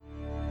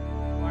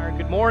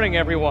Good morning,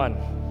 everyone.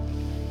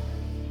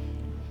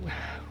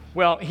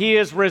 Well, he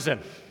is risen.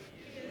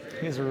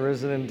 He is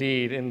risen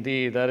indeed,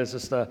 indeed. That is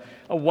just a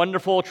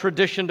wonderful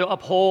tradition to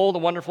uphold, a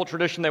wonderful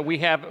tradition that we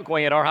have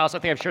going at our house. I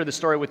think I've shared this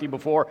story with you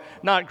before.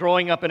 Not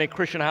growing up in a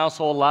Christian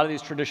household, a lot of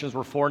these traditions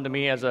were foreign to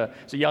me as a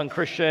young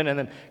Christian, and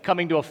then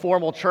coming to a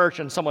formal church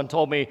and someone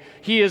told me,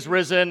 he is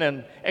risen,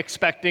 and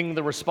expecting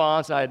the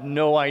response. I had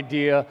no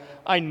idea.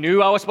 I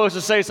knew I was supposed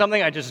to say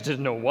something, I just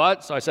didn't know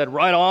what, so I said,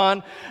 right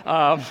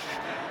on.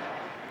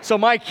 So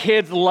my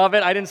kids love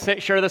it. I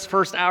didn't share this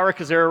first hour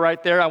because they were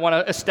right there. I want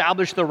to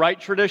establish the right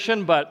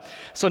tradition,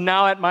 so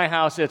now at my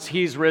house, it's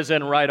he's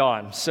risen, right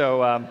on.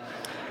 So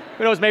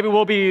who knows, maybe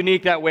we'll be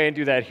unique that way and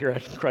do that here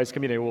at Christ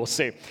Community. We'll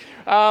see.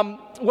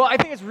 Well, I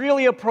think it's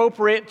really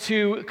appropriate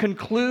to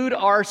conclude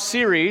our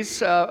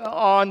series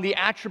on the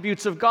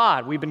attributes of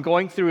God. We've been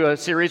going through a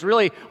series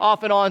really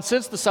off and on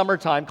since the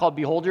summertime called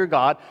Behold Your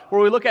God,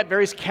 where we look at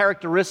various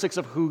characteristics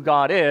of who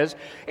God is.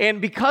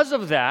 And because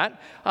of that,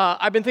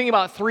 I've been thinking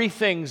about three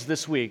things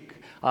this week.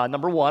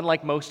 Number one,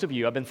 like most of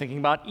you, I've been thinking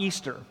about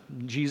Easter,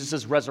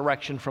 Jesus'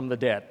 resurrection from the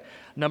dead.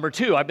 Number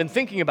two, I've been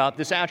thinking about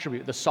this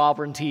attribute, the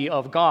sovereignty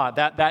of God,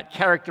 that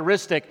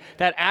characteristic,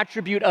 that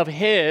attribute of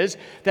His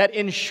that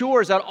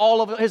ensures that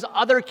all of His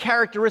other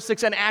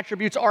characteristics and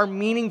attributes are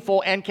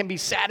meaningful and can be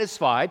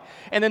satisfied.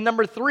 And then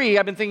number three,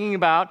 I've been thinking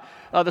about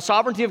the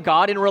sovereignty of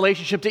God in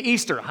relationship to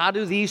Easter. How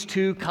do these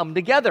two come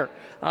together?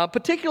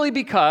 Particularly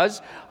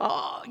because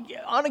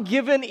on a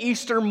given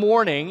Easter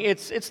morning,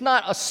 it's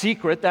not a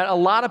secret that a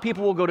lot of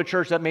people will go to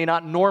church that may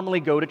not normally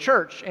go to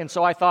church. And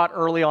so I thought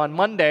early on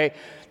Monday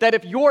that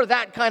if you're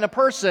that kind of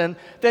person,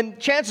 then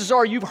chances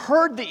are you've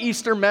heard the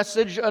Easter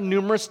message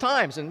numerous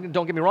times. And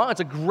don't get me wrong,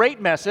 it's a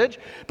great message,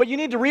 but you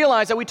need to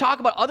realize that we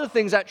talk about other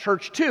things at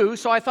church too.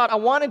 So I thought I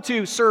wanted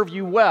to serve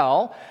you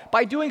well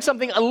by doing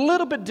something a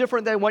little bit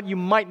different than what you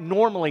might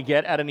normally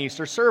get at an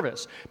Easter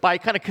service, by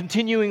kind of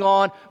continuing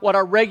on what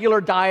our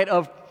regular diet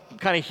of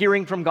kind of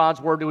hearing from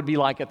God's Word would be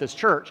like at this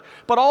church.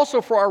 But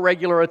also for our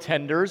regular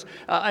attenders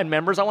and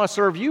members, I want to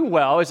serve you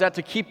well, is that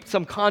to keep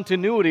some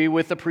continuity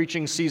with the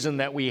preaching season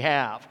that we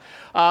have.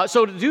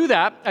 So to do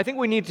that, I think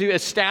we need to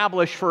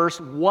establish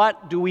first,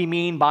 what do we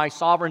mean by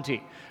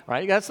sovereignty?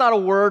 Right? That's not a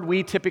word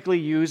we typically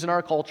use in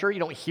our culture. You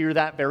don't hear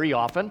that very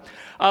often.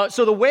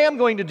 So the way I'm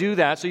going to do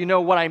that, so you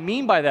know what I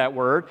mean by that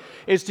word,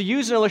 is to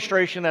use an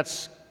illustration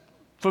that's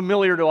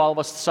familiar to all of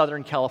us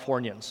Southern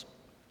Californians.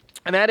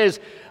 And that is,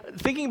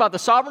 thinking about the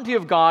sovereignty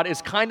of God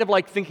is kind of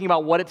like thinking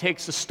about what it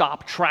takes to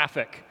stop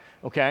traffic,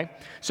 okay?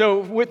 So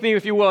with me,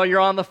 if you will,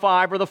 you're on the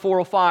 5 or the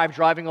 405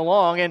 driving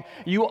along, and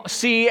you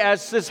see,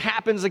 as this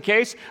happens the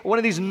case, one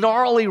of these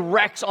gnarly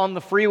wrecks on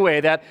the freeway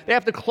that they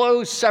have to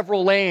close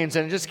several lanes,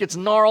 and it just gets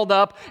gnarled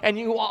up, and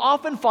you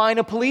often find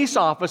a police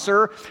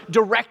officer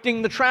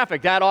directing the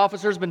traffic. That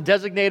officer's been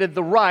designated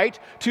the right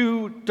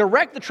to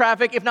direct the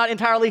traffic, if not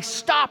entirely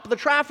stop the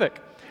traffic.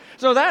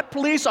 So that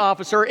police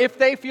officer, if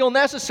they feel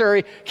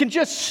necessary, can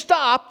just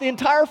stop the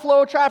entire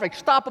flow of traffic,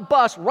 stop a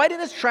bus right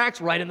in its tracks,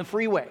 right in the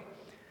freeway.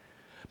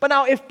 But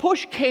now, if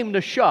push came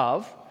to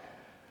shove,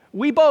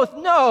 we both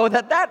know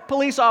that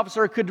police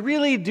officer could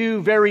really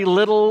do very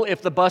little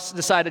if the bus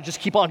decided to just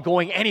keep on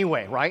going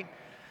anyway, right?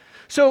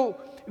 So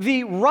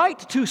the right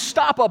to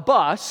stop a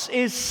bus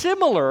is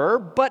similar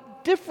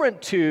but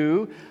different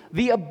to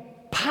the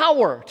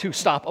power to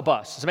stop a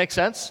bus. Does that make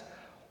sense?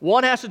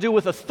 One has to do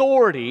with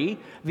authority,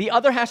 the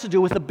other has to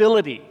do with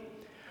ability.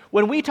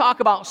 When we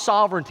talk about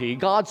sovereignty,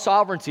 God's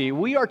sovereignty,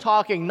 we are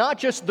talking not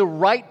just the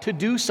right to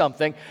do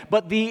something,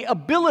 but the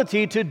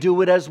ability to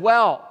do it as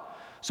well.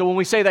 So when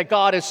we say that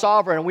God is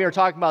sovereign, we are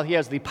talking about He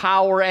has the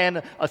power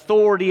and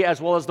authority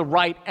as well as the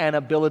right and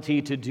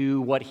ability to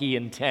do what He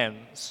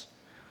intends.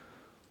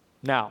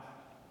 Now,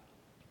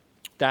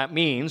 that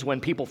means when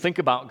people think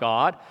about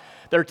God,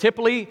 they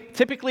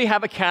typically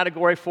have a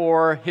category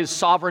for His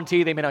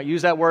sovereignty. They may not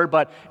use that word,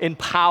 but in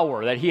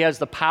power, that He has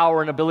the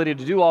power and ability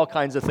to do all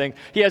kinds of things.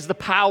 He has the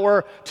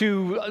power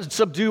to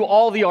subdue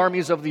all the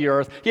armies of the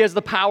earth. He has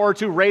the power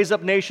to raise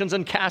up nations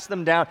and cast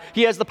them down.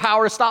 He has the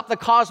power to stop the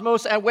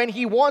cosmos and when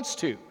He wants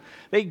to.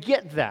 They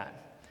get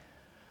that.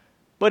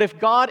 But if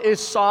God is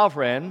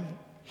sovereign,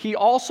 He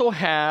also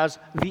has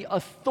the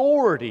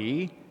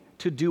authority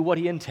to do what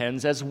He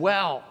intends as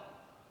well.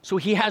 So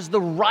He has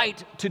the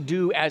right to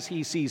do as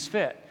He sees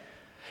fit.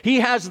 He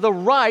has the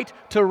right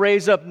to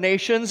raise up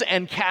nations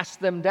and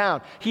cast them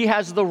down. He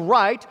has the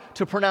right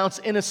to pronounce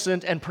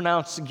innocent and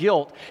pronounce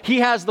guilt. He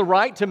has the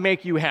right to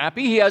make you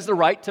happy. He has the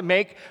right to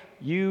make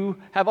you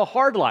have a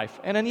hard life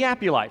and a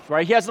yappy life,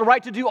 right? He has the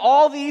right to do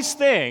all these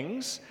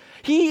things.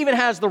 He even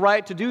has the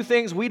right to do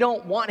things we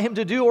don't want Him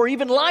to do or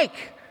even like,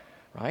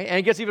 right? And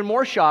it gets even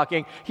more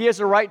shocking. He has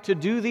the right to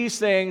do these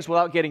things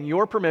without getting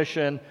your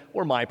permission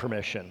or my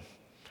permission.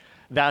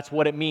 That's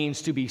what it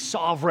means to be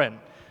sovereign.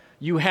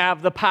 You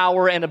have the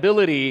power and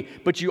ability,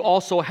 but you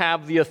also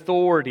have the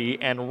authority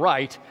and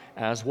right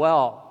as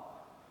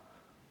well.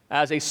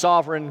 As a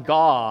sovereign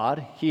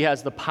God, He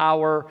has the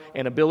power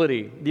and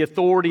ability, the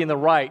authority and the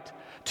right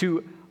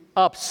to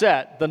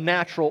upset the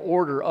natural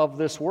order of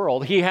this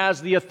world. He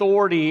has the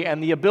authority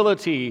and the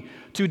ability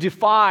to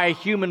defy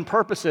human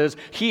purposes.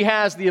 He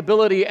has the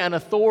ability and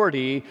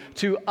authority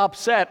to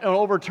upset and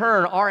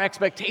overturn our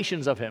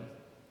expectations of him.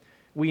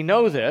 We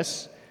know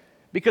this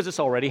because it's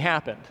already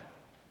happened.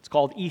 It's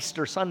called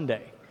Easter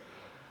Sunday.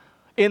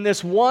 In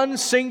this one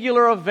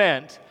singular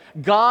event,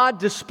 God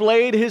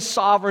displayed his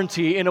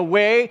sovereignty in a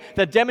way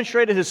that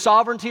demonstrated his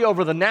sovereignty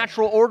over the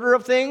natural order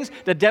of things,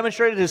 that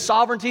demonstrated his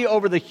sovereignty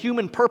over the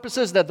human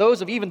purposes that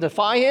those of even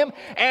defy him,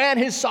 and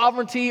his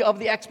sovereignty of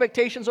the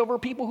expectations over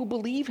people who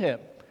believe him.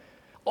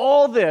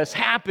 All this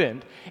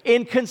happened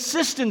in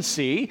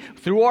consistency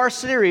through our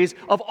series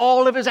of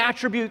all of his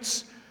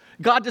attributes.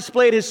 God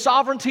displayed his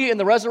sovereignty in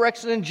the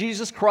resurrection in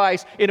Jesus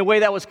Christ in a way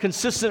that was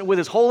consistent with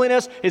his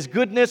holiness, his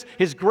goodness,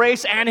 his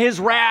grace, and his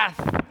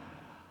wrath.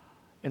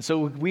 And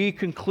so we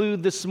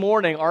conclude this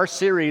morning our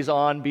series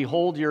on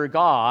Behold Your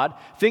God,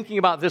 thinking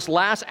about this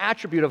last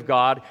attribute of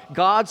God,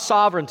 God's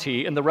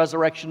sovereignty in the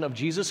resurrection of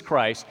Jesus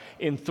Christ,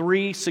 in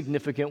three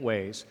significant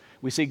ways.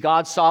 We see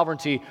God's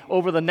sovereignty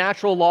over the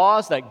natural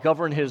laws that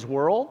govern his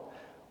world.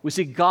 We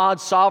see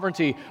God's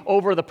sovereignty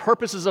over the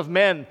purposes of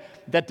men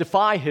that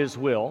defy his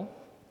will.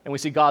 And we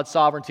see God's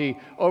sovereignty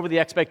over the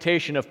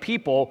expectation of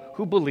people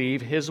who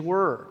believe his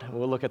word.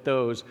 We'll look at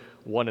those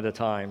one at a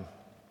time.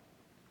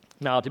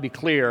 Now, to be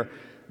clear,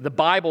 the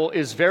Bible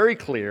is very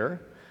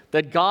clear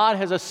that God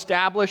has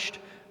established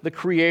the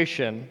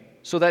creation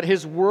so that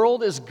his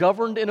world is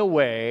governed in a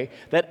way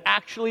that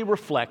actually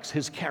reflects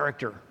his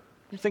character.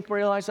 You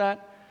realize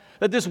that?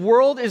 That this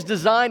world is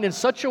designed in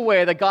such a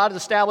way that God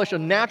has established a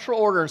natural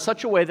order in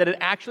such a way that it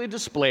actually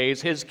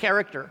displays his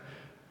character.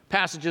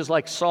 Passages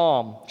like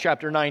Psalm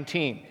chapter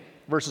 19,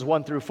 verses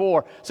 1 through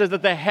 4, says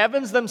that the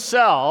heavens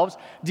themselves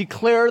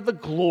declare the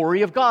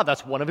glory of God.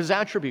 That's one of his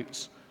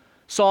attributes.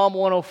 Psalm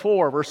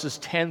 104, verses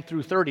 10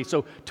 through 30,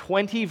 so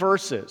 20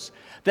 verses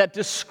that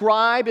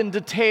describe in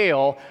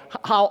detail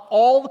how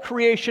all the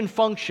creation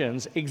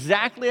functions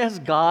exactly as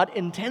God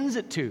intends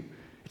it to.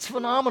 It's a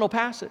phenomenal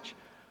passage.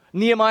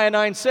 Nehemiah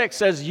 9:6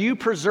 says, "You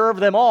preserve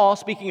them all,"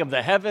 speaking of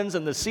the heavens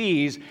and the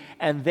seas,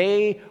 "and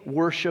they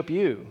worship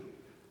you."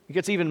 It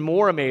gets even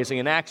more amazing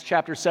in Acts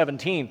chapter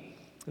 17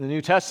 in the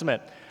New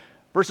Testament.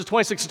 Verses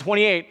 26 and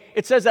 28,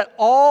 it says that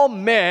all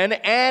men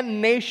and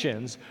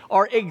nations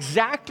are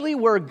exactly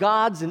where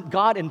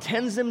God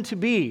intends them to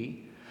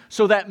be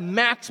so that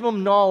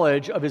maximum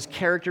knowledge of his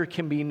character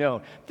can be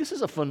known. This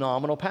is a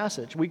phenomenal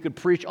passage. We could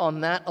preach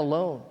on that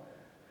alone.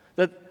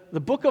 That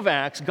the book of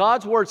Acts,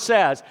 God's word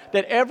says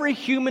that every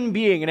human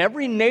being and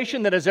every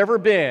nation that has ever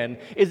been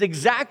is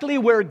exactly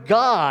where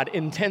God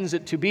intends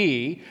it to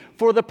be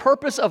for the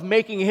purpose of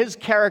making his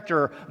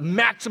character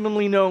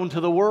maximally known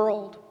to the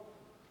world.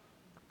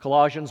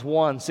 Colossians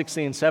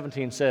 1:16 and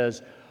 17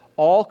 says,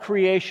 "All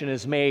creation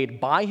is made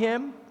by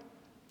him,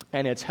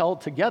 and it's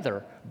held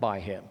together by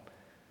him."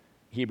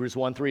 Hebrews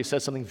 1:3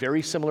 says something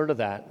very similar to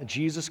that.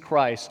 Jesus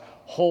Christ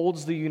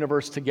holds the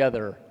universe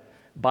together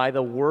by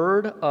the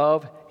word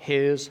of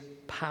his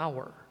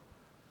power.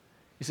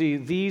 You see,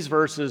 these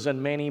verses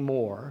and many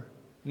more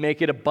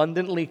make it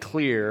abundantly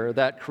clear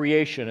that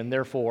creation, and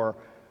therefore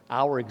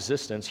our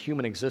existence,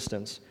 human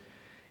existence,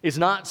 is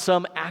not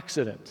some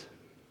accident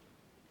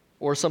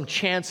or some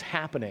chance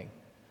happening,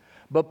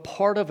 but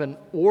part of an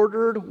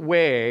ordered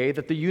way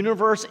that the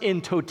universe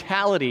in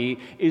totality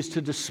is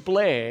to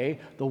display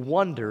the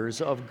wonders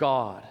of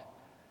God.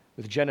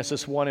 With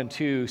Genesis 1 and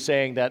 2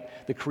 saying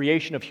that the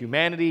creation of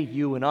humanity,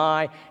 you and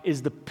I,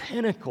 is the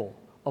pinnacle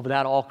of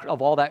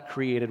all that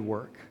created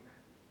work.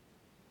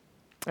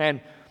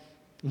 And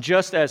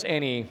just as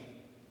any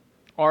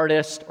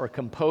artist or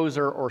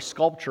composer or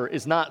sculptor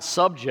is not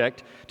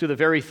subject to the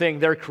very thing,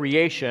 their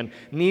creation,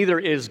 neither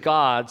is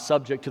God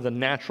subject to the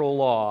natural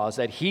laws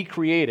that he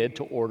created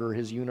to order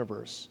his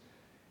universe.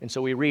 And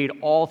so we read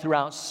all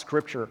throughout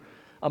Scripture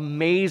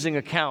amazing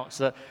accounts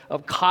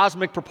of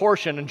cosmic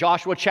proportion in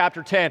Joshua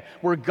chapter 10,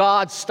 where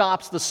God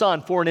stops the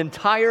sun for an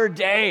entire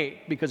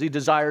day because he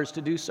desires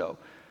to do so.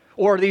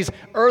 Or these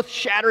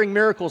earth-shattering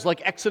miracles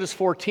like Exodus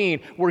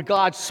 14, where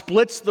God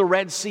splits the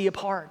Red Sea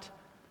apart.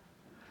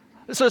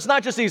 So it's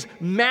not just these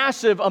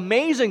massive,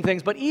 amazing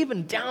things, but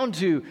even down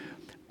to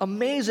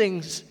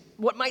amazing,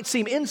 what might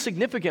seem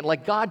insignificant,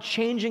 like God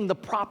changing the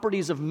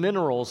properties of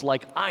minerals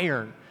like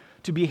iron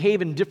to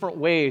behave in different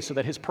ways so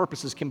that his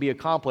purposes can be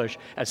accomplished,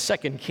 as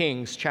 2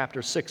 Kings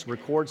chapter 6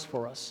 records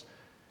for us.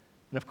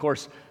 And of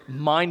course,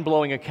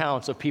 mind-blowing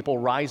accounts of people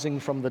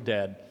rising from the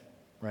dead,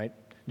 right?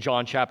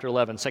 John chapter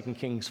 11, 2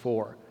 Kings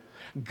 4.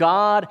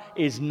 God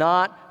is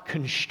not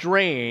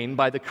constrained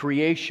by the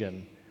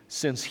creation,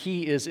 since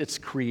he is its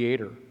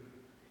creator.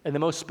 And the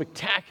most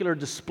spectacular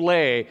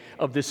display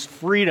of this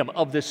freedom,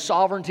 of this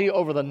sovereignty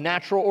over the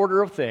natural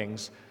order of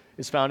things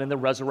is found in the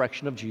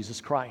resurrection of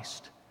Jesus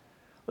Christ.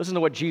 Listen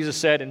to what Jesus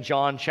said in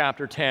John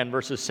chapter 10,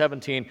 verses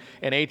 17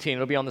 and 18.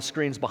 It'll be on the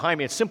screens behind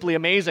me. It's simply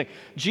amazing.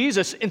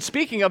 Jesus, in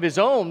speaking of his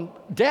own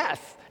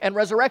death and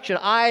resurrection,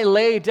 "I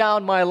lay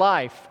down my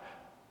life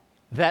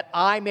that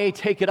I may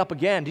take it up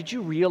again." Did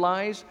you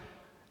realize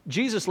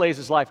Jesus lays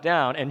his life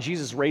down, and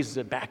Jesus raises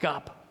it back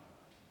up.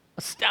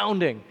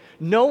 Astounding.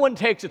 No one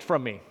takes it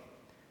from me,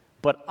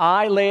 but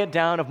I lay it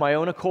down of my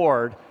own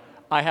accord.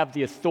 I have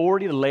the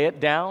authority to lay it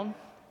down,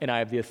 and I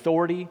have the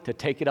authority to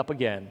take it up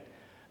again.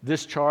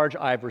 This charge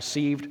I have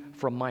received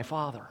from my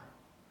Father.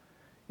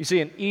 You see,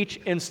 in each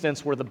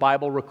instance where the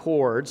Bible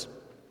records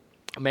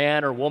a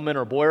man or woman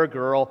or boy or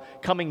girl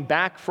coming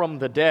back from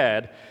the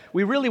dead,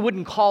 we really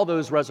wouldn't call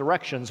those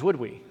resurrections, would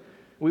we?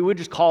 We would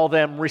just call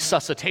them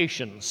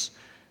resuscitations,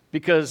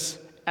 because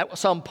at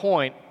some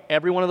point,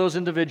 every one of those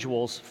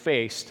individuals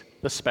faced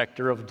the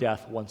specter of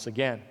death once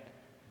again.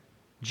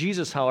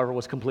 Jesus, however,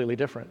 was completely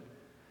different.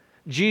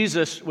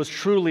 Jesus was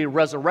truly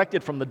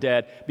resurrected from the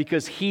dead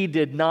because he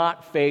did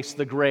not face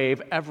the grave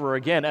ever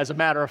again. As a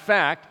matter of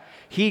fact,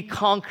 he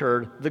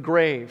conquered the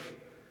grave.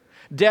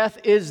 Death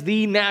is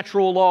the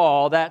natural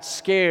law that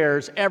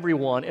scares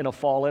everyone in a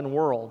fallen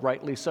world,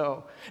 rightly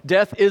so.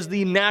 Death is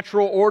the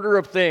natural order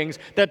of things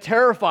that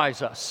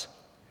terrifies us.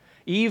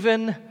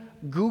 Even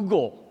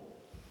Google.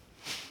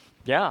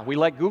 Yeah, we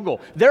like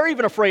Google. They're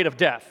even afraid of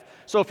death.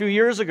 So a few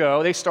years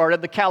ago, they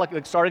started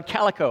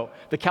Calico,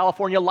 the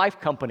California Life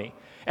Company.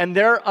 And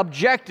their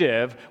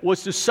objective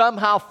was to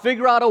somehow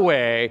figure out a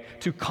way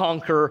to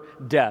conquer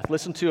death.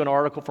 Listen to an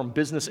article from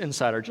Business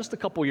Insider just a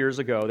couple years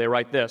ago. They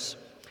write this: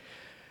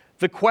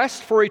 the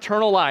quest for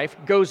eternal life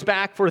goes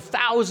back for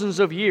thousands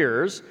of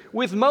years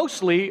with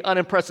mostly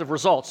unimpressive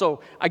results.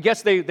 So I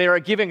guess they are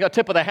giving a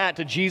tip of the hat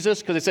to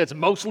Jesus because they said it's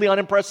mostly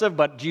unimpressive,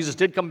 but Jesus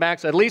did come back,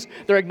 so at least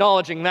they're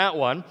acknowledging that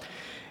one.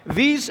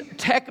 These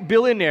tech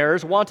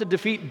billionaires want to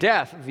defeat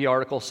death, the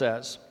article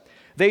says.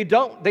 They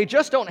don't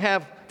just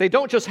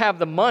have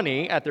the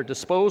money at their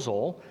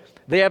disposal.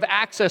 They have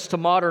access to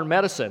modern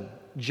medicine,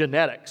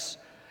 genetics,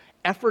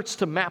 efforts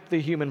to map the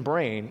human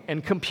brain,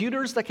 and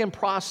computers that can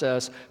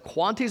process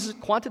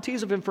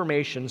quantities of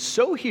information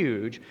so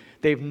huge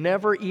they've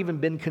never even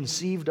been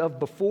conceived of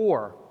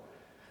before.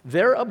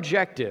 Their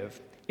objective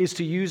is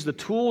to use the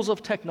tools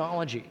of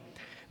technology,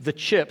 the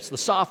chips, the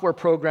software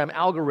program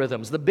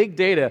algorithms, the big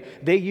data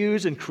they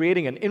use in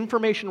creating an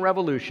information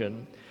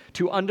revolution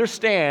to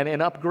understand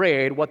and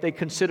upgrade what they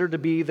consider to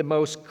be the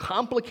most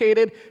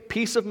complicated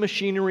piece of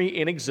machinery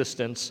in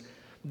existence,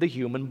 the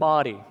human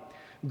body.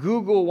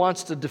 Google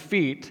wants to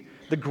defeat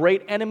the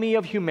great enemy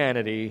of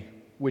humanity,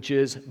 which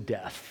is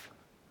death.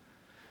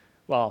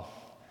 Well,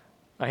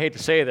 I hate to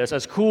say this,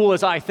 as cool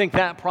as I think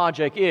that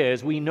project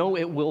is, we know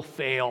it will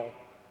fail.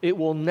 It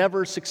will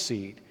never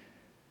succeed.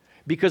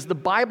 Because the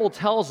Bible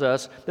tells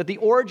us that the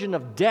origin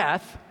of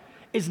death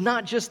is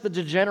not just the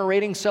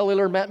degenerating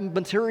cellular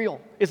material.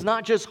 It's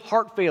not just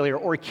heart failure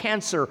or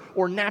cancer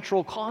or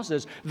natural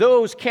causes.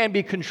 Those can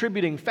be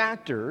contributing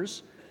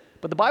factors,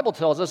 but the Bible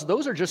tells us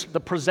those are just the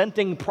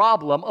presenting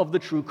problem of the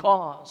true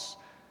cause.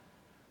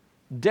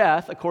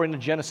 Death, according to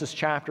Genesis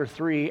chapter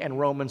 3 and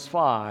Romans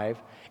 5,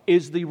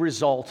 is the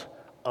result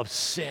of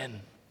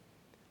sin.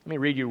 Let me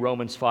read you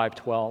Romans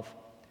 5:12.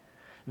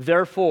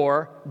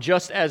 Therefore,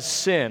 just as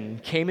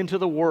sin came into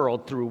the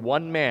world through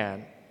one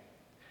man,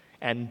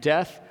 and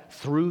death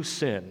through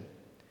sin,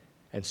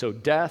 and so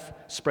death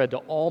spread to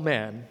all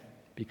men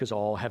because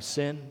all have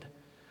sinned.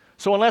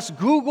 So unless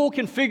Google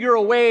can figure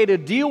a way to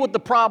deal with the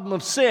problem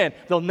of sin,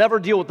 they'll never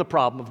deal with the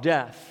problem of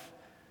death.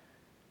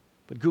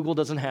 But Google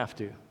doesn't have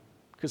to,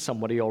 because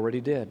somebody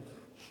already did.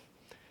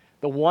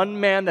 The one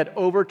man that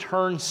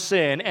overturned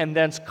sin and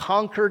thence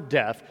conquered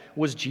death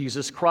was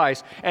Jesus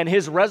Christ. And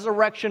his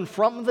resurrection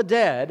from the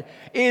dead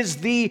is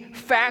the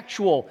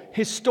factual,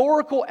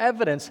 historical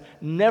evidence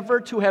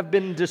never to have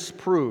been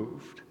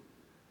disproved.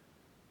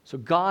 So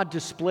God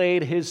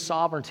displayed his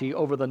sovereignty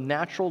over the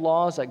natural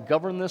laws that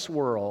govern this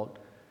world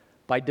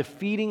by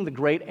defeating the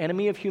great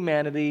enemy of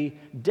humanity,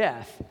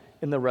 death,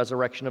 in the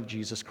resurrection of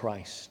Jesus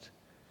Christ.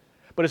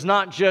 But it's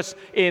not just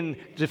in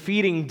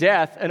defeating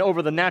death and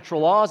over the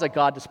natural laws that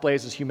God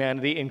displays his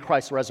humanity in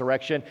Christ's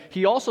resurrection.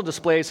 He also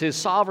displays his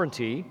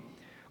sovereignty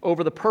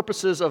over the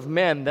purposes of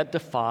men that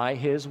defy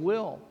his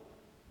will.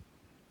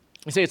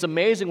 You see, it's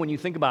amazing when you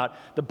think about it.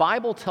 The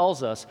Bible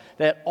tells us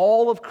that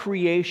all of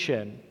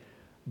creation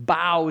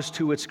bows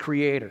to its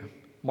creator.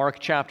 Mark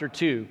chapter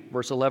 2,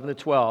 verse 11 to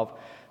 12.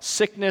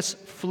 Sickness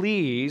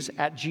flees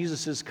at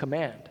Jesus'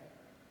 command.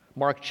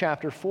 Mark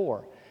chapter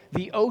 4.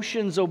 The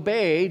oceans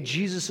obey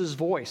Jesus'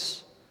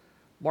 voice.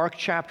 Mark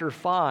chapter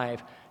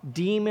 5.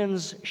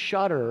 Demons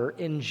shudder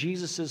in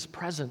Jesus'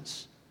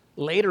 presence.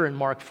 Later in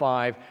Mark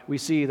 5, we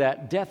see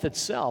that death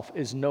itself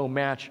is no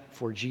match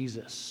for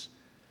Jesus.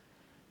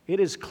 It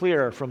is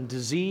clear from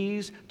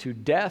disease to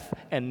death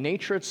and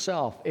nature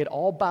itself, it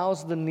all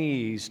bows the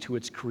knees to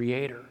its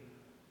creator.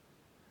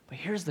 But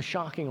here's the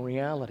shocking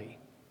reality.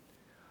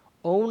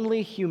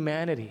 Only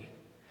humanity,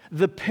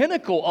 the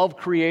pinnacle of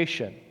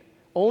creation,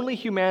 only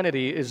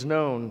humanity is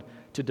known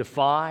to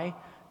defy,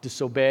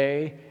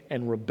 disobey,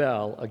 and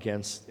rebel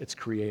against its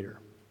creator.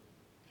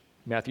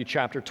 Matthew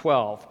chapter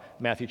 12,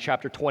 Matthew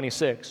chapter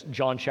 26,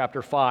 John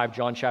chapter 5,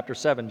 John chapter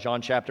 7,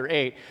 John chapter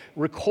 8,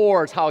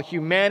 records how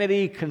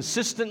humanity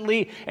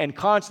consistently and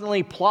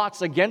constantly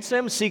plots against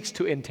him, seeks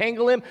to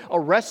entangle him,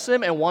 arrests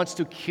him, and wants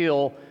to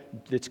kill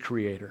its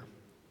creator.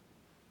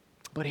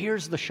 But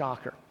here's the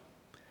shocker.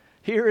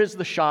 Here is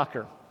the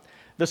shocker.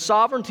 The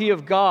sovereignty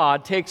of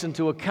God takes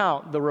into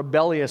account the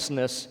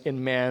rebelliousness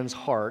in man's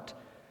heart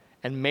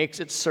and makes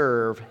it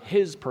serve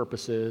his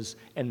purposes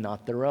and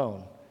not their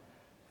own.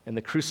 And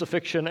the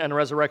crucifixion and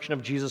resurrection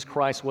of Jesus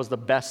Christ was the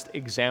best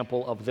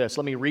example of this.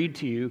 Let me read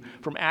to you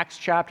from Acts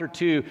chapter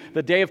 2,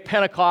 the day of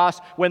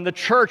Pentecost, when the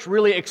church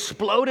really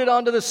exploded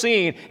onto the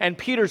scene, and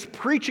Peter's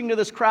preaching to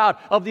this crowd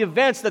of the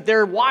events that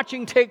they're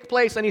watching take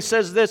place, and he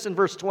says this in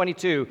verse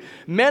 22,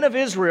 "Men of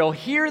Israel,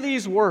 hear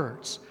these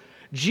words.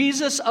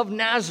 Jesus of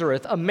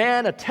Nazareth, a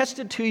man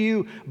attested to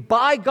you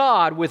by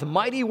God with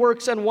mighty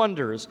works and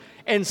wonders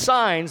and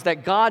signs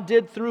that God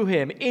did through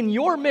him in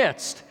your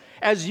midst,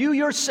 as you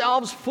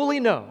yourselves fully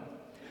know.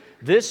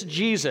 This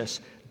Jesus,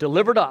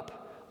 delivered up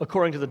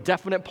according to the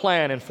definite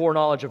plan and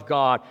foreknowledge of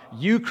God,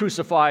 you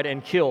crucified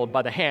and killed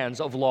by the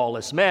hands of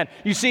lawless men."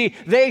 You see,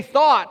 they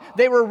thought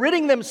they were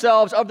ridding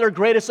themselves of their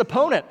greatest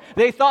opponent.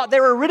 They thought they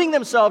were ridding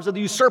themselves of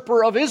the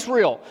usurper of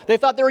Israel. They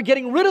thought they were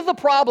getting rid of the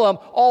problem.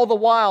 All the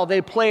while,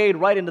 they played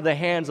right into the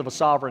hands of a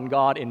sovereign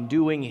God in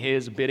doing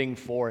his bidding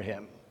for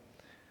him.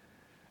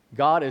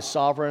 God is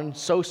sovereign,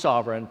 so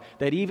sovereign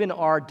that even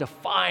our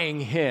defying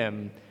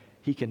him,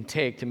 he can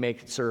take to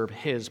make it serve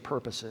his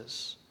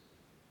purposes.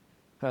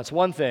 That's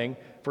one thing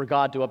for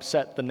God to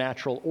upset the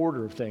natural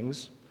order of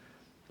things.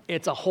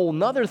 It's a whole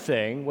nother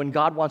thing when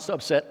God wants to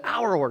upset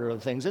our order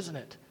of things, isn't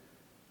it?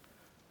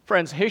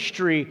 Friends,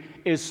 history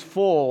is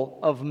full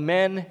of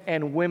men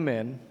and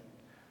women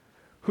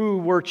who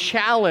were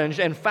challenged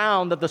and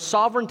found that the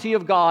sovereignty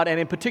of God, and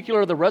in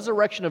particular the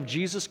resurrection of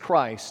Jesus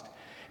Christ,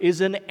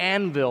 is an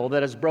anvil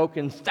that has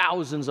broken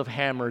thousands of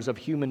hammers of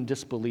human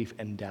disbelief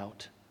and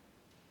doubt.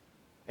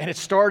 And it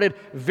started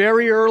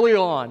very early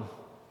on.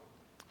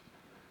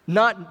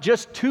 Not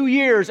just 2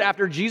 years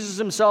after Jesus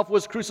himself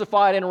was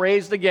crucified and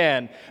raised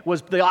again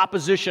was the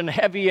opposition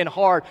heavy and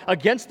hard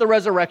against the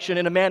resurrection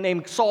in a man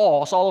named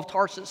Saul of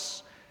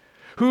Tarsus,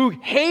 who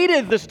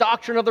hated this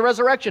doctrine of the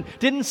resurrection,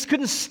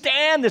 couldn't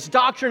stand this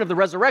doctrine of the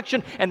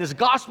resurrection and this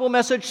gospel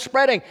message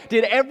spreading,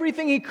 did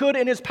everything he could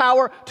in his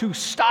power to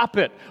stop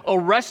it,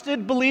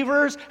 arrested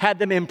believers, had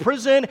them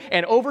imprisoned,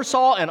 and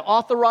oversaw and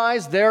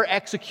authorized their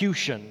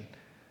execution.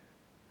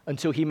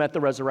 Until he met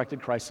the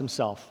resurrected Christ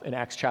himself in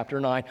Acts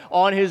chapter 9,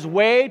 on his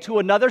way to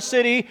another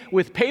city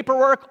with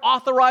paperwork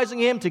authorizing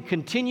him to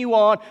continue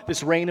on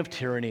this reign of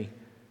tyranny.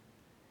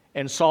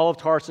 And Saul of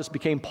Tarsus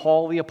became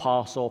Paul the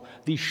Apostle,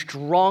 the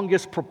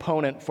strongest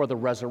proponent for the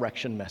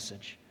resurrection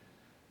message.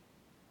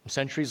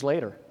 Centuries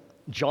later,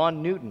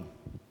 John Newton.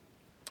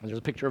 There's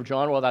a picture of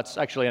John. Well, that's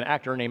actually an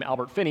actor named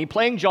Albert Finney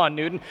playing John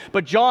Newton.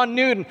 But John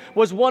Newton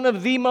was one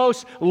of the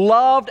most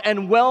loved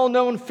and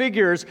well-known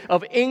figures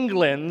of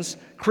England's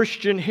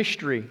Christian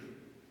history.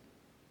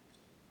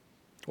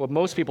 What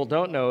most people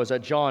don't know is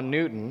that John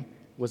Newton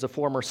was a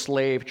former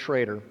slave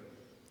trader.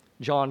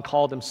 John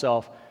called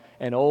himself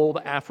an old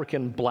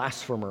African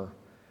blasphemer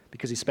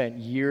because he spent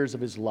years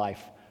of his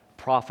life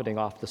profiting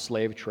off the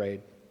slave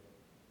trade.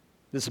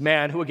 This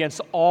man who against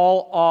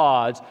all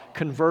odds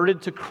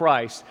converted to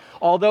Christ,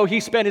 although he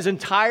spent his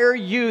entire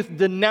youth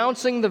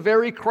denouncing the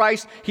very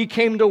Christ he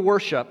came to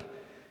worship,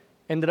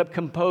 ended up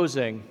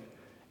composing,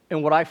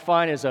 and what I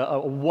find is a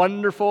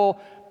wonderful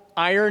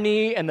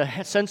irony and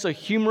the sense of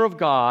humor of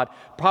God,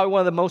 probably one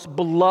of the most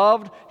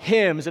beloved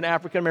hymns in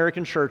African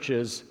American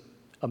churches,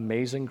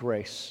 Amazing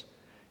Grace.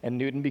 And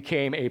Newton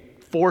became a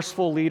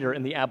forceful leader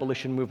in the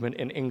abolition movement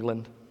in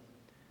England.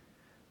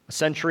 A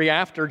century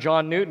after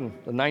John Newton,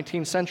 the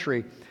 19th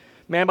century,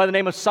 a man by the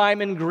name of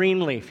Simon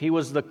Greenleaf. He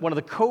was one of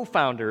the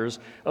co-founders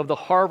of the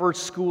Harvard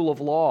School of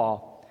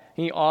Law.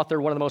 He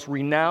authored one of the most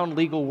renowned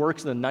legal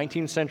works in the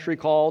 19th century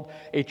called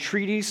A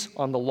Treatise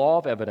on the Law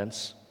of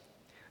Evidence.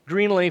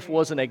 Greenleaf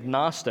was an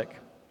agnostic,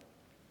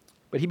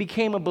 but he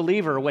became a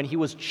believer when he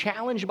was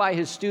challenged by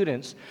his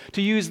students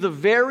to use the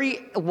very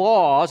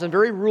laws and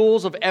very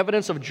rules of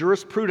evidence of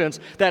jurisprudence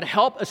that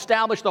helped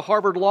establish the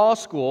Harvard Law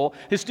School.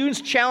 His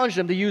students challenged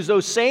him to use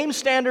those same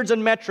standards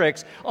and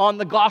metrics on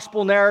the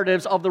gospel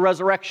narratives of the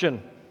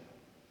resurrection.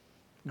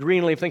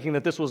 Greenleaf, thinking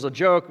that this was a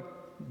joke,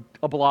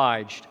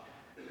 obliged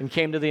and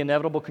came to the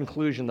inevitable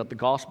conclusion that the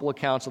gospel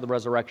accounts of the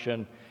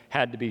resurrection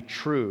had to be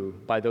true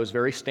by those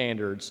very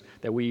standards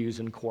that we use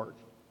in court.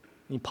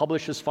 He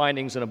published his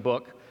findings in a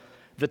book,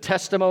 The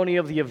Testimony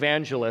of the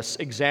Evangelists,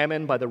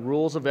 examined by the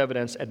rules of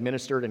evidence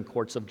administered in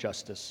courts of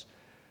justice.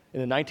 In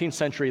the 19th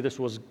century, this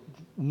was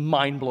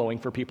mind-blowing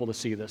for people to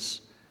see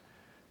this.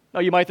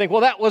 Now, you might think,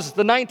 well, that was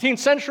the 19th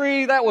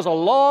century. That was a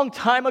long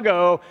time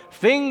ago.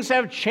 Things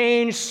have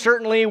changed.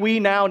 Certainly, we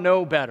now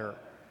know better.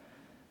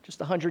 Just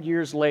 100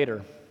 years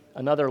later,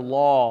 another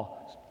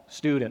law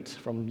student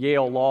from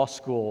Yale Law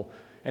School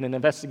and an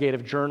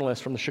investigative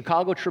journalist from the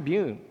Chicago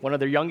Tribune, one of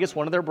their youngest,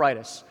 one of their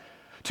brightest,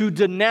 to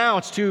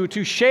denounce,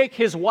 to shake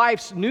his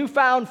wife's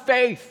newfound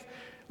faith,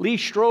 Lee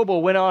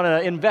Strobel went on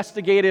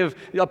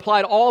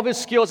applied all of his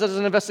skills as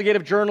an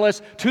investigative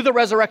journalist to the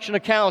resurrection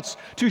accounts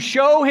to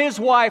show his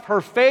wife her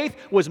faith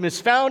was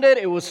misfounded,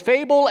 it was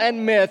fable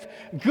and myth,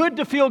 good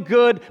to feel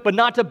good, but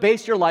not to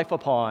base your life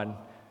upon.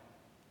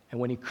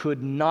 And when he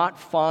could not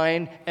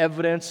find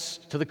evidence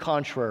to the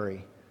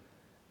contrary,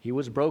 he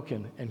was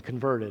broken and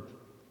converted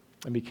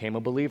and became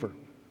a believer.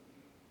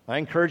 I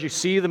encourage you to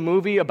see the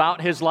movie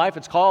about his life.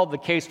 It's called The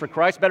Case for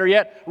Christ. Better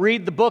yet,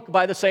 read the book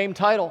by the same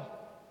title.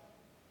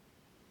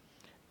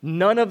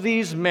 None of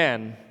these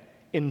men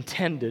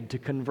intended to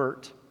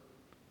convert.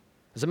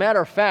 As a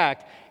matter of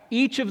fact,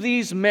 each of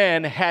these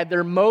men had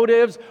their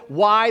motives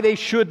why they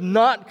should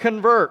not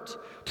convert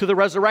to the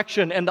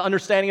resurrection and the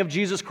understanding of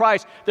Jesus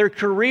Christ. Their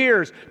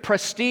careers,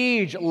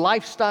 prestige,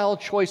 lifestyle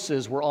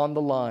choices were on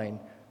the line.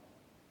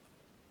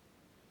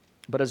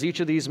 But as each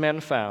of these men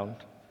found,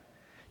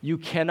 you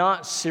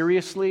cannot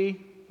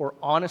seriously or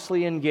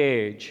honestly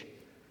engage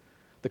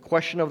the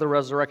question of the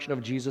resurrection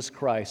of Jesus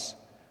Christ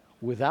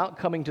without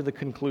coming to the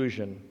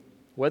conclusion,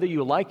 whether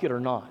you like it or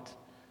not,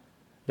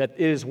 that it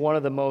is one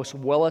of the most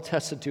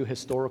well-attested to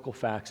historical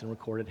facts in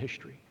recorded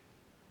history.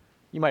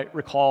 You might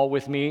recall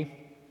with me,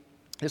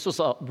 this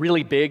was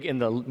really big in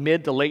the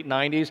mid to late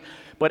 90s,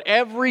 but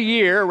every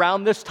year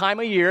around this time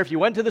of year, if you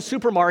went to the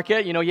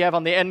supermarket, you have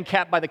on the end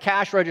cap by the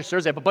cash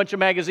registers, they have a bunch of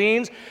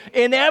magazines.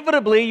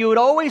 Inevitably, you would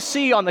always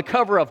see on the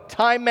cover of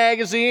Time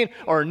magazine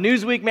or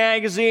Newsweek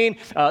magazine,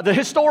 the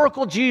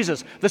historical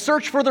Jesus, the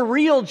search for the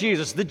real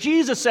Jesus, the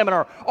Jesus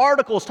Seminar,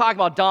 articles talking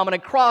about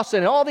Dominic Crossan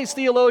and all these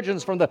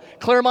theologians from the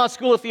Claremont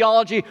School of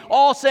Theology,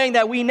 all saying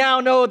that we now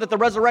know that the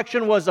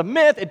resurrection was a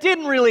myth, it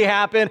didn't really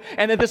happen,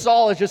 and that this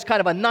all is just kind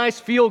of a nice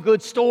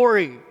feel-good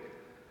story.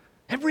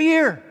 Every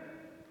year.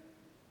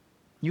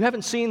 You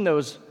haven't seen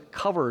those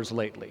covers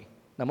lately.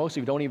 Now, most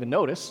of you don't even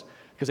notice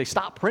because they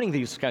stopped printing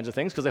these kinds of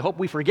things because they hope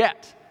we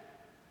forget.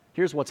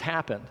 Here's what's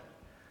happened.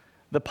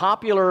 The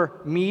popular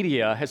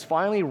media has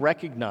finally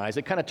recognized,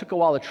 it kind of took a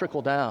while to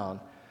trickle down,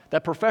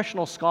 that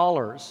professional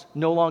scholars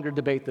no longer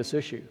debate this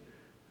issue.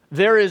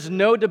 There is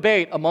no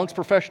debate amongst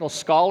professional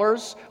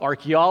scholars,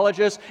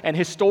 archaeologists, and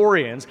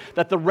historians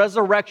that the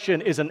resurrection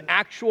is an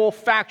actual,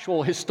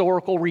 factual,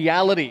 historical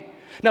reality.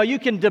 Now, you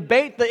can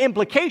debate the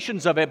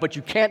implications of it, but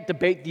you can't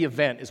debate the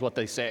event, is what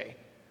they say.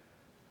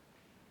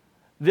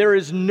 There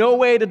is no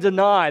way to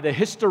deny the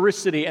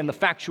historicity and the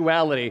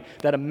factuality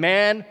that a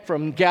man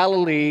from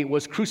Galilee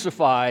was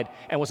crucified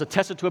and was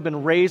attested to have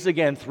been raised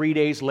again 3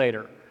 days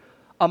later.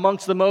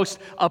 Amongst the most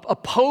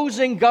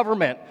opposing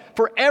government,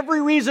 for every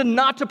reason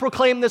not to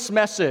proclaim this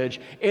message,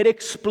 it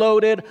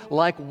exploded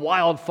like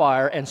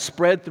wildfire and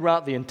spread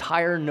throughout the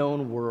entire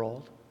known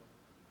world.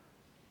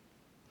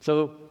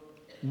 So,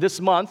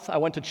 this month, I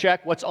went to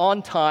check what's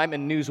on Time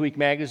in Newsweek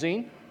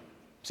magazine,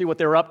 see what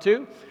they're up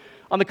to.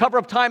 On the cover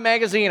of Time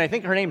magazine, I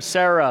think her name's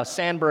Sarah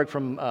Sandberg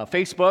from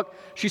Facebook,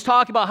 she's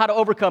talking about how to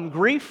overcome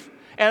grief,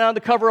 and on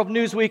the cover of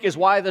Newsweek is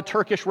why the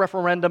Turkish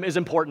referendum is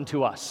important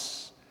to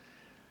us.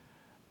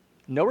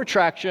 No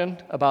retraction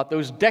about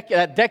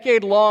that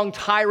decade-long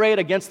tirade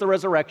against the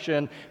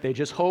resurrection. They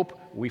just hope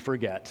we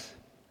forget.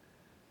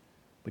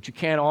 But you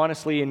can't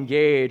honestly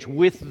engage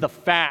with the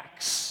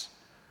facts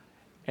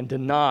and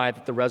deny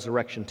that the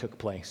resurrection took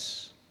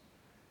place.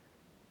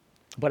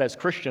 But as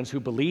Christians who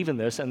believe in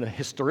this and the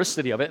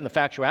historicity of it and the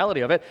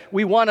factuality of it,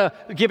 we want to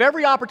give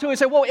every opportunity to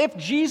say, well, if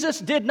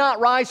Jesus did not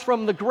rise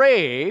from the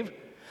grave,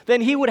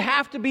 then he would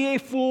have to be a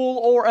fool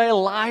or a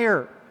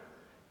liar.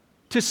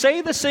 To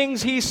say the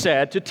things he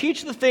said, to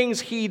teach the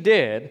things he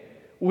did,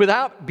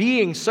 without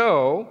being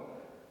so,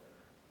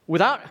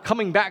 without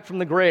coming back from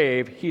the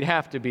grave, he'd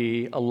have to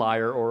be a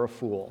liar or a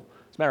fool.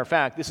 As a matter of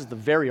fact, this is the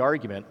very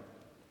argument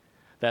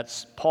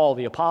that Paul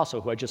the Apostle,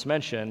 who I just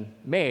mentioned,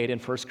 made in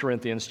 1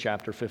 Corinthians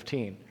chapter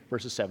 15,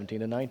 verses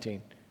 17 and 19.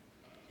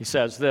 He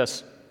says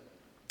this,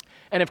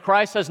 "And if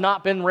Christ has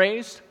not been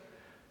raised,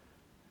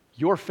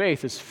 your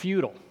faith is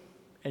futile,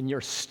 and you're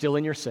still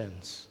in your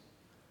sins.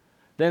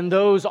 Then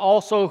those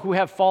also who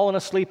have fallen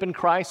asleep in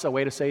Christ," a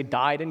way to say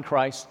died in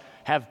Christ,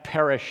 "have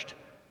perished.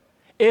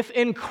 If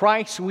in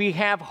Christ we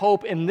have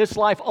hope in this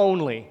life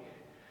only,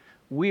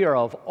 we are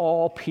of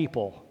all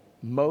people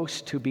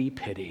most to be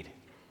pitied.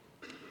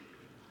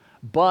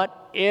 But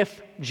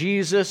if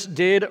Jesus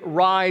did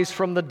rise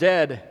from the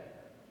dead,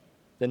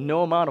 then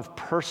no amount of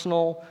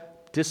personal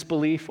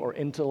disbelief or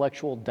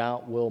intellectual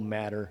doubt will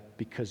matter,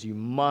 because you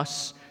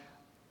must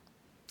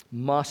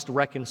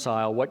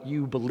reconcile what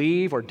you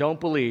believe or don't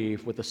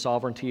believe with the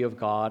sovereignty of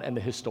God and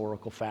the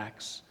historical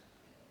facts."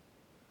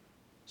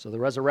 So the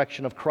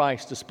resurrection of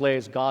Christ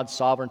displays God's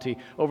sovereignty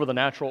over the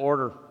natural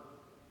order.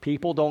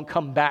 People don't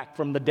come back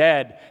from the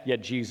dead,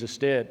 yet Jesus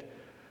did.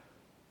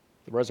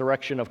 The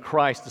resurrection of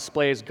Christ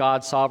displays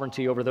God's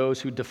sovereignty over those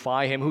who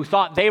defy him, who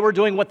thought they were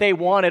doing what they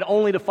wanted,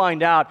 only to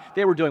find out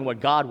they were doing what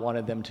God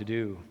wanted them to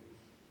do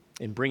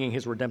in bringing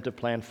his redemptive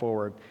plan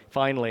forward.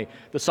 Finally,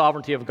 the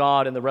sovereignty of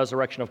God and the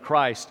resurrection of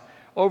Christ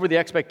over the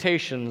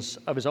expectations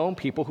of his own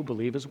people who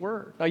believe his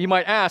word. Now, you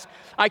might ask,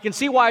 I can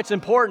see why it's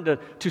important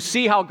to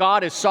see how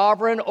God is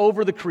sovereign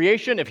over the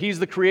creation. If he's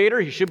the creator,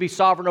 he should be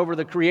sovereign over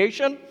the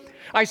creation.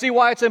 I see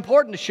why it's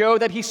important to show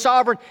that he's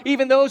sovereign,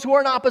 even those who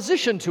are in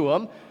opposition to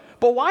him.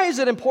 But why is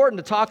it important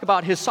to talk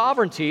about his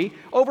sovereignty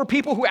over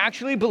people who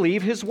actually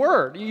believe his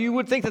word? You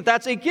would think that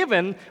that's a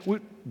given.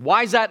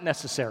 Why is that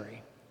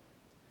necessary?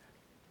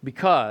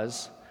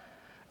 Because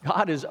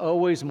God is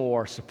always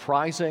more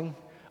surprising,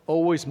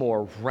 always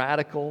more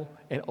radical,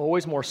 and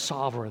always more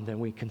sovereign than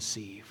we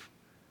conceive.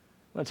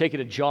 I'm going to take you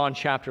to John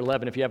chapter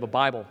 11. If you have a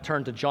Bible,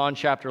 turn to John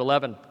chapter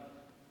 11,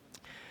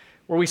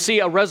 where we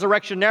see a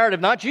resurrection narrative,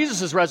 not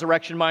Jesus'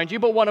 resurrection, mind you,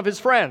 but one of his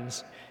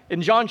friends.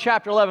 In John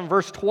chapter 11,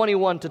 verse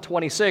 21 to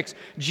 26,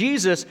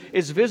 Jesus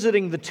is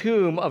visiting the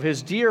tomb of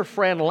his dear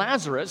friend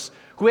Lazarus,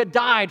 who had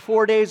died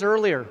 4 days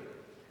earlier.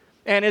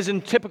 And as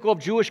in typical of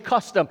Jewish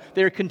custom,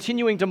 they're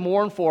continuing to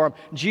mourn for him.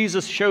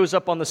 Jesus shows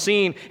up on the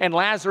scene, and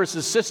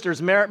Lazarus'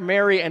 sisters,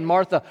 Mary and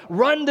Martha,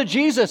 run to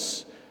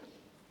Jesus.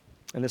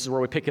 And this is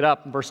where we pick it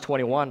up in verse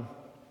 21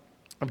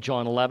 of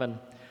John 11.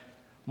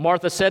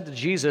 Martha said to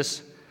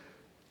Jesus,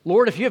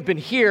 Lord, if you had been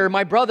here,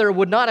 my brother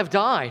would not have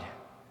died.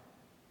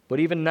 But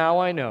even now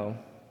I know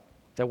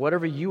that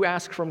whatever you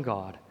ask from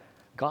God,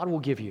 God will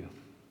give you.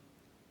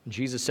 And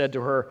Jesus said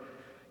to her,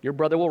 your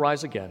brother will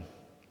rise again.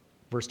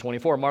 Verse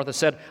 24, Martha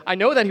said, I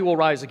know that he will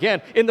rise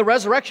again in the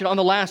resurrection on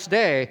the last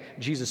day.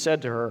 Jesus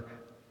said to her,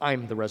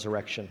 I'm the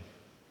resurrection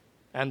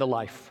and the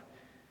life.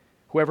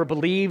 Whoever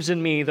believes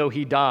in me, though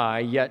he die,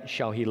 yet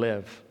shall he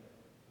live.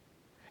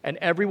 And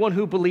everyone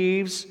who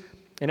believes,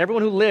 and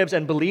everyone who lives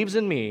and believes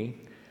in me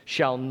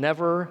shall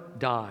never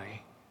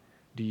die.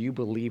 Do you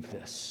believe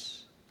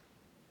this?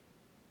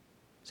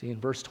 See, in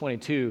verse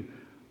 22,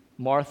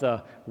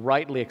 Martha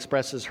rightly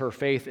expresses her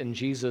faith in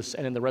Jesus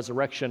and in the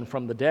resurrection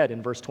from the dead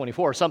in verse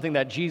 24, something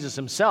that Jesus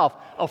himself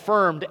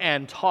affirmed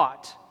and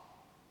taught.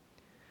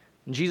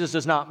 And Jesus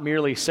does not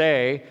merely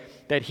say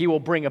that he will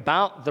bring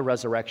about the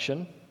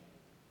resurrection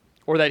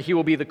or that he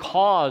will be the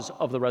cause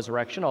of the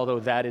resurrection, although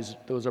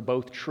those are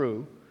both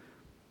true.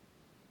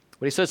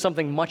 But he says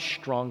something much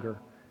stronger.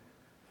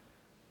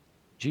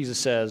 Jesus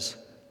says,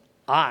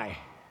 I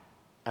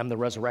am the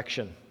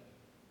resurrection.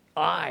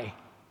 I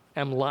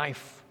am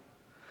life.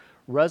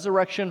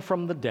 Resurrection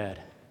from the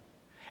dead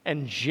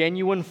and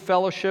genuine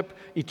fellowship,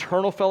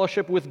 eternal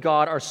fellowship with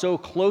God are so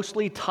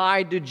closely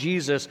tied to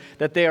Jesus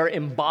that they are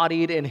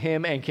embodied in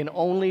him and can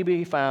only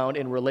be found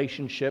in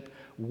relationship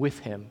with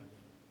him.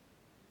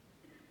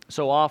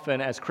 So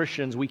often as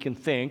Christians we can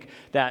think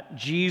that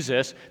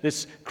Jesus,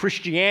 this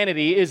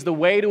Christianity, is the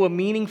way to a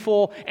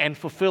meaningful and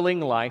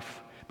fulfilling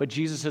life. But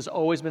Jesus has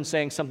always been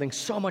saying something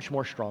so much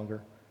more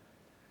stronger.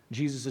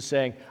 Jesus is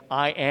saying,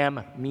 I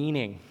am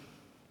meaning.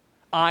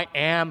 I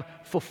am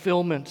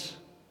fulfillment.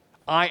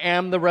 I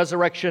am the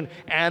resurrection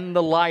and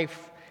the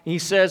life. He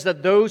says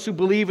that those who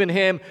believe in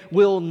him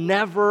will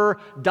never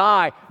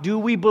die. Do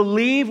we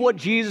believe what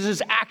Jesus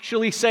is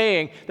actually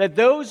saying? That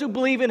those who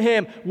believe in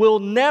him will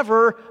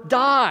never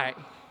die.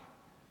 The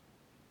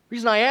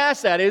reason I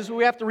ask that is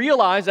we have to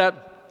realize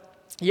that,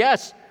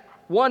 yes,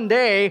 one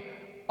day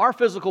our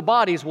physical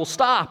bodies will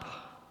stop.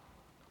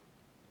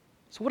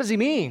 So what does he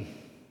mean?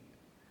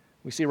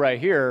 We see right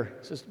here,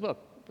 it says, look,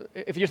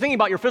 if you're thinking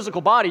about your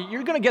physical body,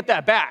 you're going to get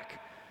that back.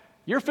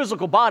 Your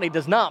physical body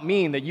does not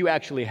mean that you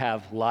actually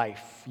have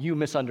life. You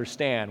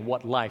misunderstand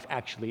what life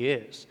actually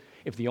is.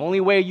 If the only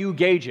way you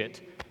gauge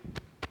it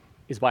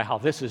is by how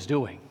this is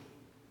doing.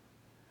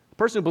 The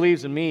person who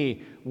believes in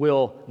me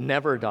will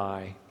never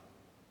die.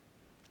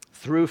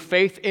 Through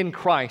faith in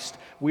Christ,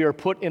 we are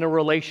put in a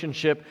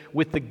relationship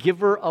with the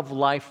giver of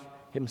life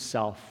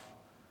himself.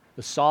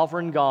 The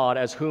sovereign God,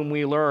 as whom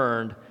we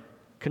learned,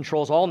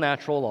 controls all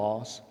natural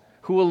laws,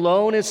 who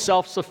alone is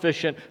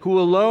self-sufficient, who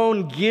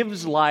alone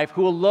gives life,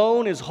 who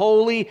alone is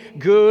holy,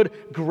 good,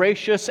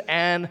 gracious,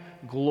 and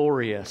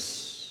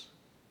glorious.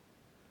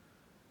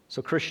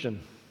 So,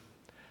 Christian,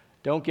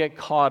 don't get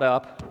caught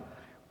up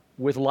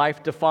with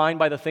life defined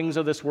by the things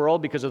of this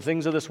world, because the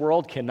things of this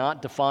world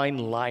cannot define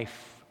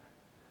life.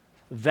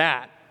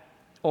 That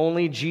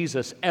only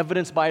Jesus,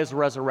 evidenced by his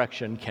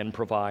resurrection, can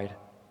provide.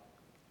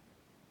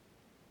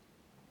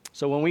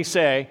 So when we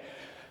say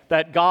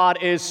that God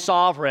is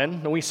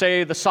sovereign, when we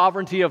say the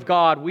sovereignty of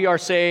God, we are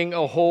saying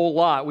a whole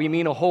lot. We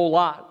mean a whole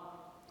lot.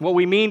 What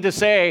we mean to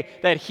say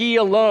that he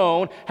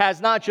alone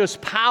has not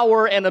just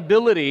power and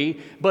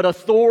ability, but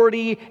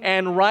authority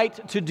and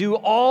right to do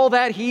all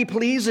that he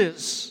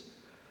pleases.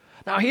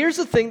 Now, here's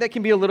the thing that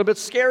can be a little bit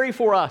scary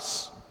for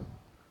us.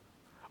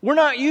 We're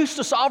not used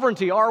to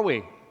sovereignty, are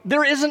we?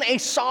 There isn't a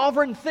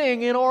sovereign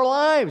thing in our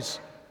lives.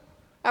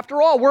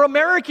 After all, we're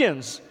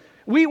Americans.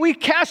 We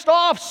cast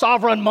off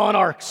sovereign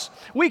monarchs.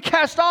 We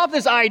cast off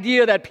this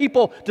idea that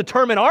people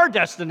determine our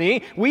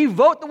destiny. We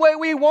vote the way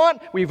we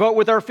want. We vote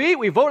with our feet.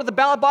 We vote at the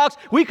ballot box.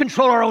 We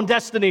control our own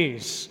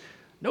destinies.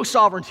 No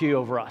sovereignty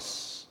over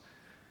us.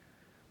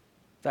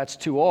 That's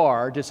to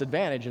our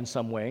disadvantage in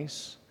some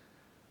ways.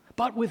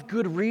 But with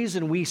good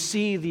reason, we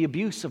see the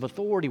abuse of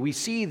authority. We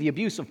see the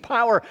abuse of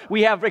power.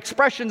 We have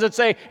expressions that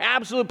say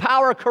absolute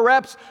power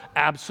corrupts.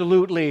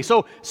 Absolutely.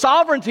 So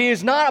sovereignty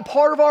is not a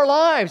part of our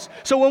lives.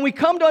 So when we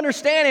come to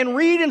understand and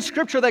read in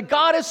Scripture that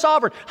God is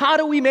sovereign, how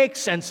do we make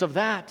sense of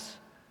that?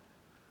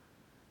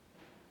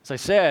 As I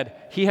said,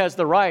 He has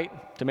the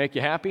right to make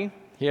you happy.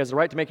 He has the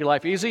right to make your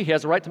life easy. He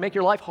has the right to make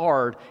your life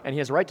hard. And He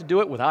has the right to do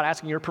it without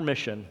asking your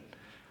permission.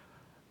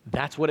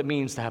 That's what it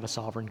means to have a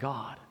sovereign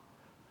God.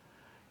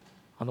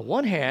 On the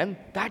one hand,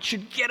 that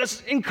should get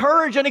us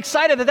encouraged and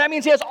excited that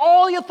means He has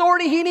all the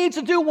authority He needs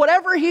to do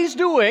whatever He's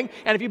doing.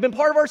 And if you've been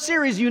part of our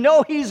series, you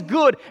know He's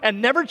good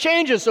and never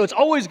changes, so it's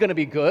always going to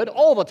be good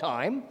all the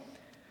time.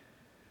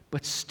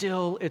 But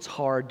still, it's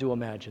hard to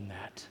imagine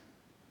that,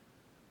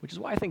 which is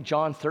why I think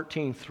John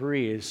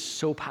 13:3 is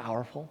so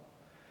powerful.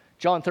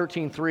 John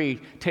 13:3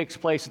 takes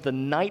place the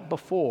night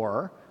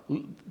before,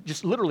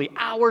 just literally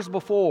hours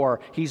before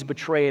He's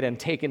betrayed and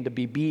taken to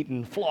be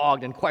beaten,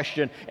 flogged, and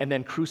questioned, and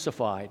then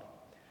crucified.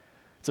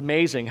 It's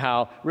amazing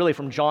how, really,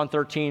 from John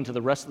 13 to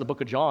the rest of the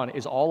book of John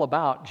is all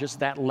about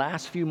just that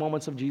last few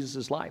moments of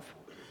Jesus' life.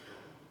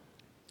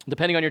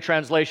 Depending on your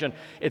translation,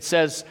 it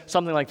says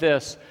something like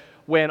this: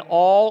 when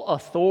all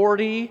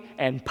authority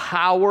and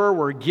power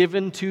were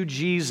given to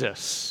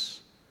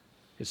Jesus,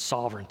 His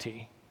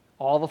sovereignty,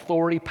 all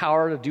authority,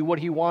 power to do what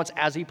He wants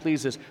as He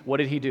pleases, what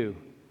did He do?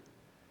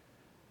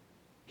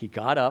 He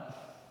got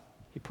up,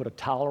 He put a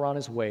towel around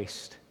His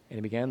waist, and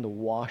He began to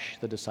wash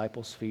the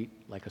disciples' feet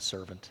like a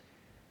servant.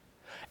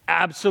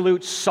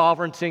 Absolute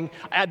sovereignty,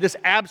 this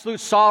absolute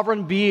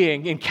sovereign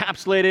being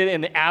encapsulated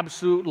in the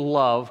absolute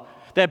love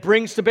that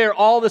brings to bear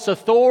all this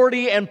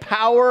authority and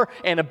power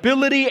and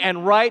ability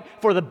and right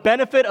for the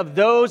benefit of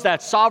those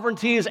that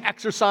sovereignty is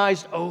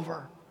exercised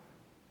over.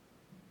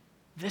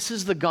 This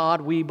is the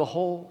God we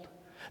behold.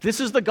 This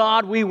is the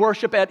God we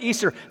worship at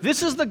Easter.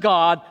 This is the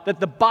God that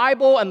the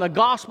Bible and the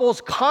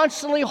Gospels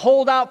constantly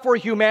hold out for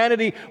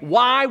humanity.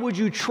 Why would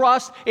you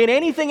trust in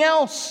anything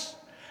else?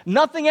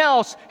 Nothing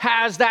else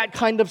has that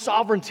kind of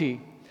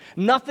sovereignty.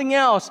 Nothing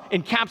else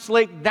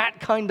encapsulates that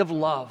kind of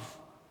love.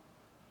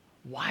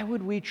 Why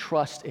would we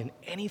trust in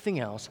anything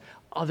else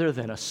other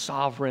than a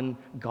sovereign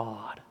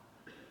God?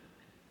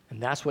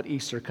 And that's what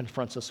Easter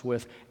confronts us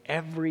with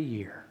every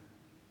year.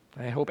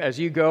 I hope as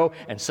you go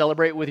and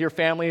celebrate with your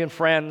family and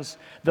friends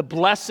the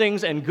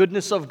blessings and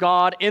goodness of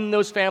God in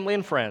those family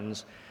and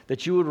friends,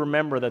 that you would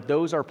remember that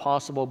those are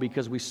possible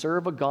because we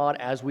serve a God,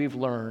 as we've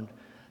learned,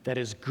 that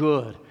is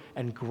good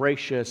and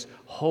gracious,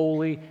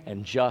 holy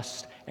and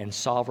just and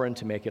sovereign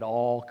to make it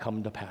all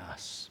come to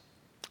pass.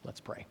 Let's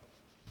pray.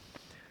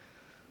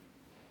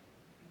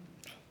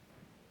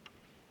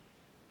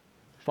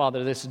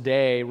 Father, this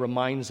day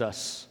reminds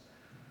us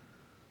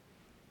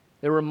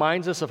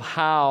of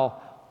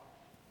how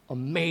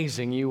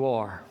amazing You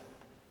are.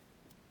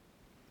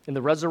 In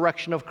the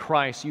resurrection of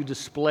Christ, You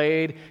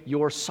displayed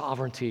Your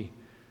sovereignty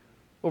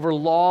over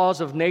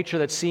laws of nature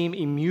that seem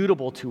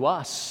immutable to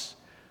us.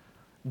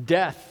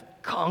 Death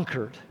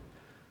conquered.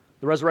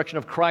 The resurrection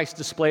of Christ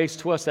displays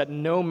to us that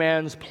no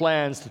man's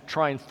plans to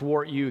try and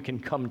thwart You can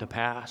come to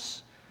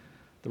pass.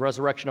 The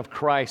resurrection of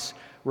Christ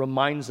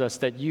reminds us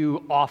that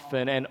You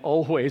often and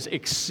always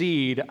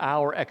exceed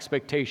our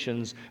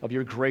expectations of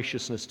Your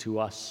graciousness to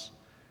us.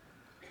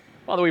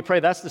 Father, we pray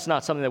that's just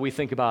not something that we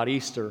think about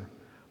Easter,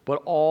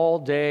 but all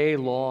day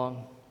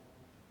long.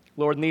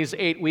 Lord, in these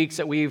 8 weeks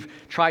that we've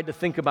tried to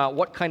think about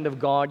what kind of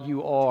God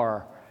You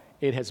are,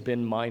 it has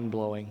been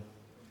mind-blowing.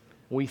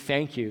 We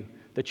thank You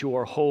that You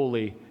are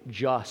holy,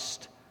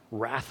 just,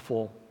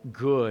 wrathful,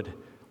 good,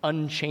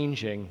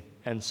 unchanging,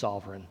 and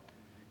sovereign.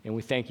 And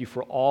we thank You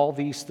for all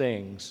these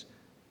things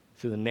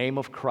through the name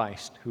of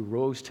Christ who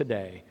rose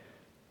today.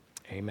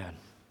 Amen.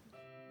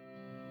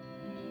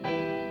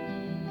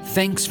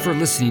 Thanks for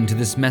listening to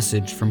this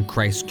message from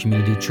Christ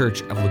Community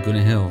Church of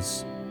Laguna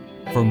Hills.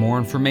 For more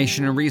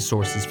information and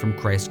resources from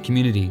Christ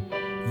Community,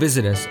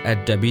 visit us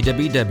at www.ccclh.org.